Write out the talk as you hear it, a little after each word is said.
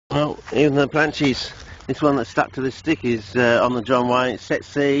Well, even the branches, this one that's stuck to the stick is on the John Wayne. It's set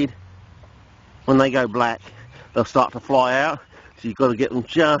seed. When they go black, they'll start to fly out. So you've got to get them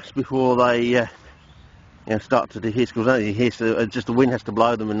just before they start to dehiss. Because only dehiss, just the wind has to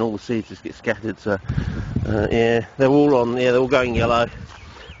blow them, and all the seeds just get scattered. So yeah, they're all going yellow.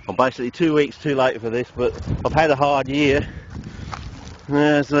 I'm basically 2 weeks too late for this, but I've had a hard year.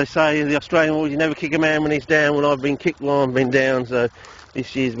 As they say in the Australian world, you never kick a man when he's down. When I've been kicked while I've been down, so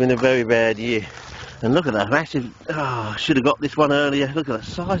this year's been a very bad year. And look at that massive, I should have got this one earlier. Look at the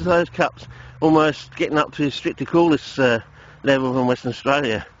size of those cups, almost getting up to strictly coolest level in Western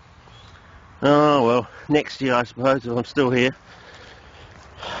Australia. Oh well, next year I suppose, if I'm still here.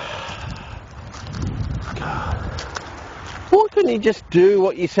 God. Why couldn't you just do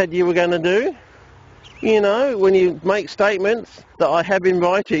what you said you were going to do? You know, when you make statements that I have in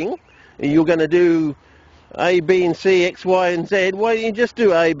writing, you're going to do A, B and C, X, Y and Z, why don't you just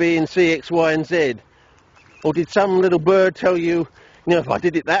do A, B and C, X, Y and Z? Or did some little bird tell you, if I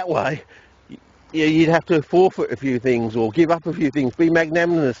did it that way, you'd have to forfeit a few things or give up a few things, be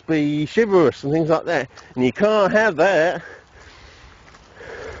magnanimous, be chivalrous and things like that. And you can't have that.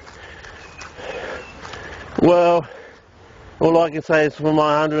 Well, all I can say is from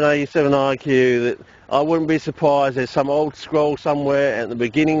my 187 IQ that I wouldn't be surprised there's some old scroll somewhere at the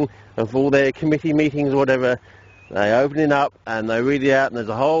beginning of all their committee meetings or whatever. They open it up and they read it out and there's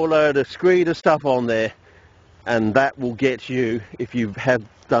a whole load of screed of stuff on there, and that will get you if you have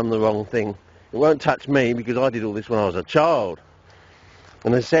done the wrong thing. It won't touch me because I did all this when I was a child.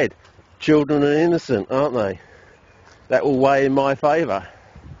 And as I said, children are innocent, aren't they? That will weigh in my favour.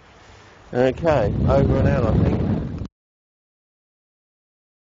 Okay, over and out I think.